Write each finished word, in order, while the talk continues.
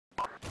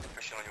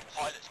Pushing on your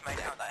pilots, mate,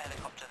 out that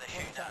helicopter, they're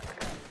shooting at.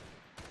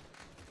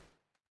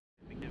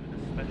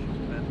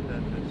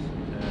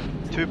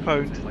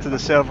 £2 to the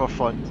server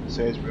fund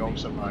says we all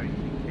survive.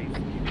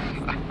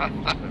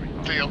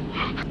 Deal.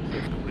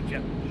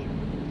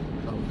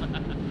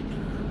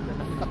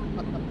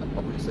 I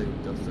would say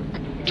Dustin.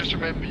 Just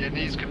remember, your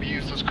knees can be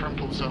used as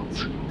crumple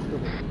zones. Okay,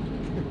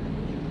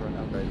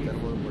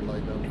 then we're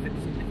lying down. If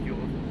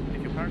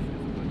your parachute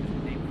doesn't work, just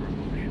aim for a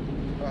bush.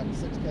 Alright,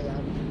 6k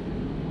out.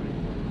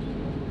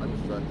 I'm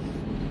stretched.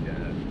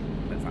 Yeah,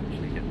 let's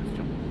actually get this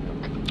jump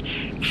done.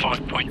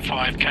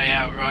 5.5k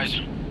out, rise.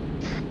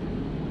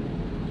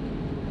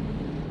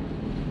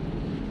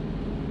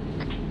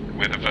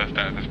 We're the first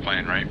out of this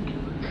plane, right?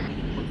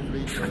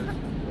 3 first.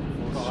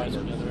 Eyes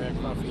on the other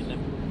aircraft feeding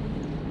them.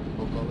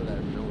 We'll call it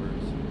out, no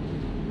worries.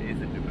 It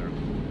is a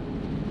numerical.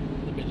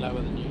 A bit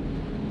lower than you.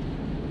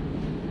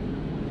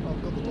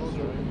 I've got the doors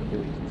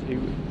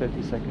open.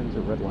 30 seconds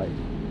of red light.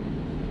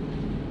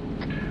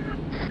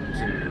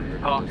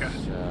 Parker,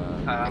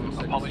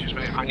 apologies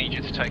mate, I need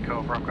you to take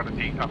over. I've got a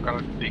DC,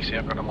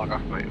 I've got to log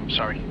off mate, I'm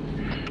sorry.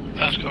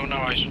 That's cool, no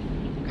worries.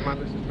 Command,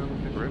 this is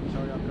Milton Group.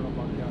 Sorry, I've got a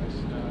log guys.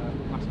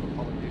 Massive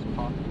apologies,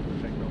 Parker will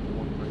take over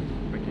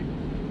 1-3. Thank you.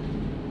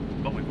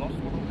 But we've lost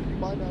one already.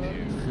 Bye,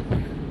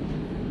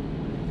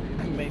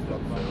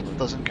 Nana.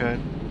 Doesn't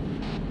count.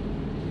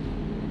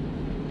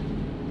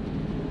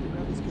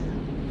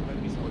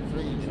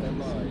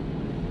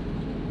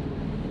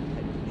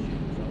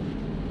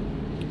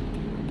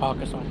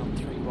 Parker signed on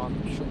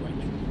 3-1, short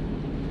range.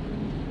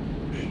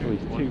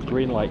 Please, 2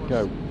 green light,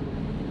 go. 1-3,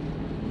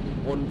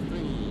 1,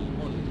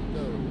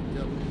 go,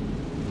 jump.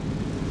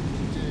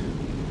 2,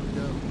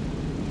 jump.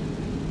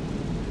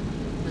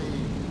 3,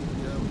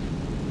 jump.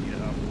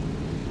 Yeah.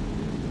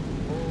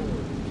 4,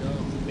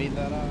 jump. Beat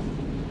that up.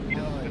 5,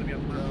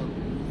 jump.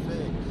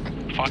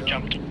 6, 5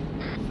 jumped. 7,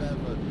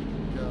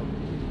 jump.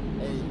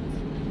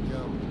 8,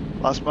 jump.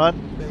 Last man.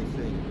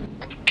 Facing.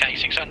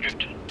 K600,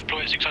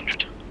 deploy at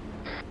 600.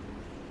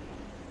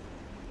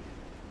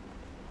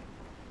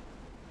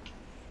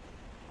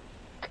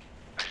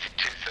 I see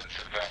 2 sets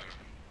of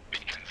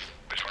beacons.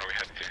 Which one are we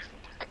heading to?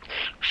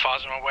 As far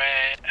as I'm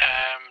aware,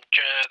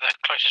 the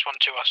closest one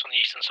to us on the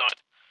eastern side.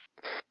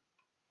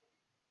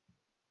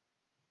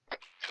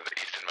 So the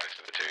easternmost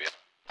of the two, yeah?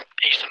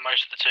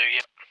 Easternmost of the two,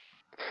 yep.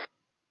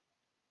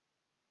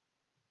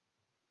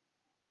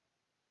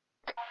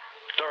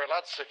 Sorry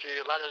lads, if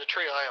you land in a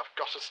tree, I have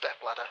got a step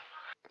ladder.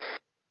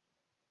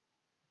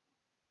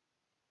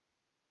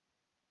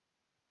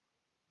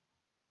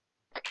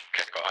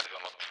 Okay, got eyes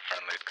on lots of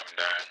friendlies coming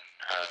down,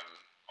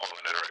 all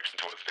in a direction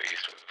towards the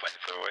east with the plane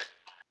flew away.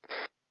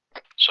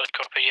 Side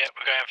copy, yeah,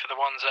 we're going for the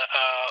ones that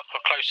are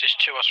closest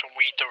to us when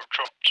we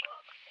dropped.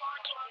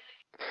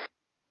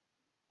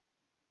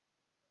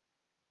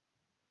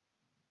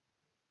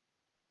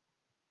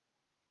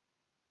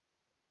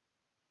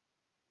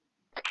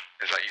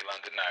 Is that you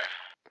landing now?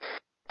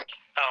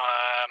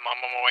 I'm on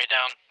my way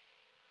down.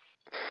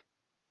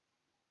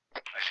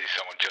 I see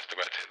someone just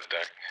about to hit the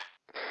deck.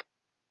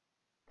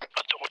 I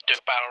would do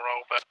a barrel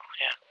roll, but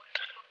yeah.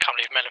 Can't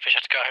believe Melonfish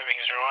had to go.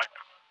 Everything is alright.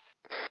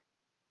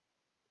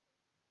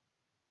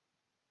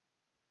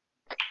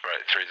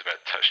 Right, 3's about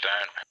to touch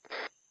down.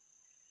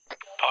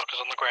 Parker's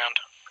on the ground.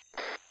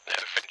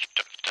 Yeah, Finch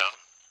jumped down.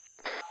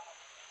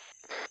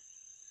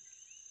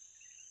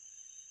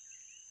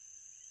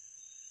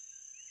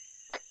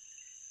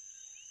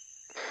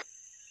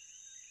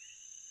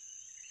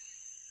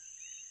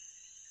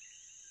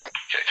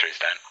 Okay, 3's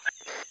down.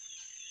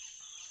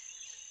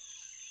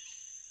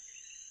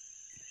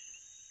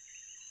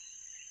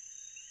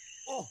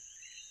 Oh!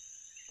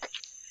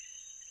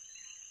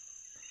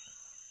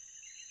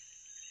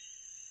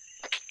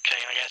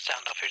 Okay, I get a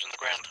sound off who's on the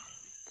ground.